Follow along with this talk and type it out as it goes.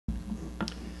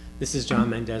This is John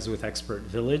Mendez with Expert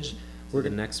Village. The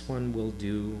next one we'll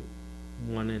do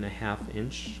 1.5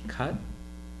 inch cut.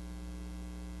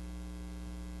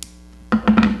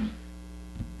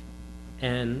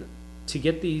 And to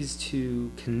get these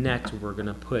to connect, we're going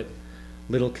to put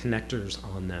little connectors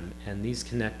on them. And these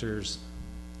connectors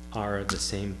are the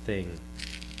same thing.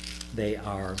 They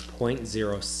are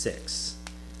 0.06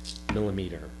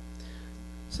 millimeter.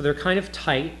 So they're kind of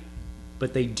tight,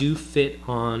 but they do fit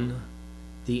on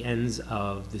the ends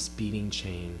of this beading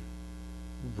chain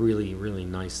really, really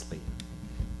nicely.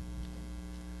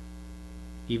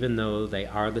 Even though they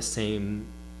are the same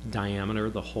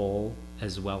diameter, the hole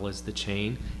as well as the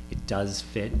chain, it does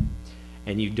fit.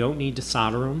 And you don't need to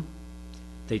solder them.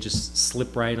 They just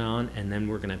slip right on, and then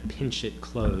we're going to pinch it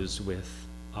closed with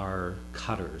our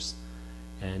cutters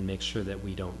and make sure that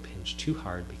we don't pinch too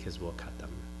hard, because we'll cut them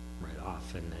right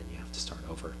off and then you have to start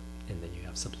over, and then you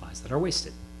have supplies that are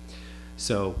wasted.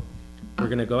 So we're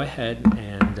going to go ahead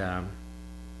and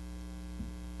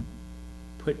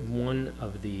put one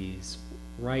of these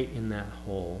right in that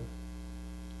hole,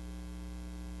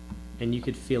 and you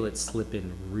could feel it slip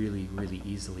in really, really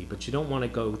easily, but you don't want to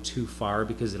go too far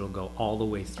because it'll go all the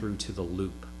way through to the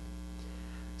loop.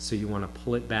 So you want to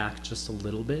pull it back just a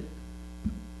little bit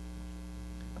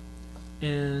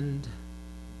and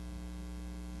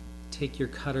take your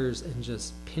cutters and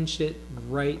just pinch it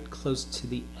right close to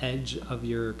the edge of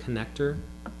your connector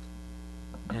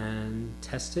and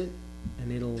test it,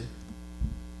 and it'll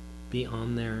be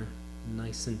on there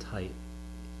nice and tight,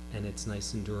 and it's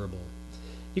nice and durable.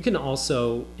 You can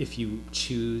also, if you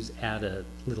choose, add a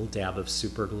little dab of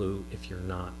super glue if you're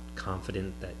not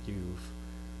confident that you've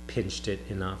pinched it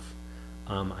enough.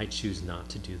 I choose not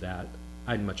to do that.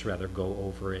 I'd much rather go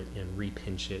over it and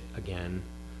re-pinch it again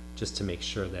just to make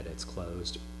sure that it's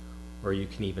closed. Or you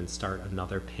can even start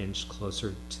another pinch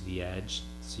closer to the edge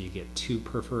so you get 2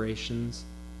 perforations,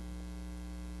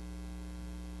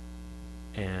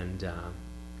 and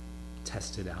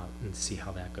test it out and see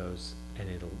how that goes, and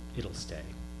it'll stay.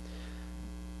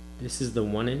 This is the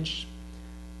 1 inch,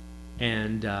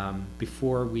 and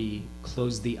before we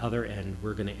close the other end,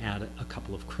 we're going to add a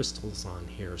couple of crystals on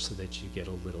here so that you get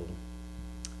a little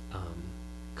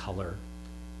color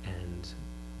and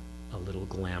a little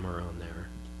glamour on there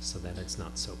so that it's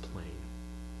not so plain.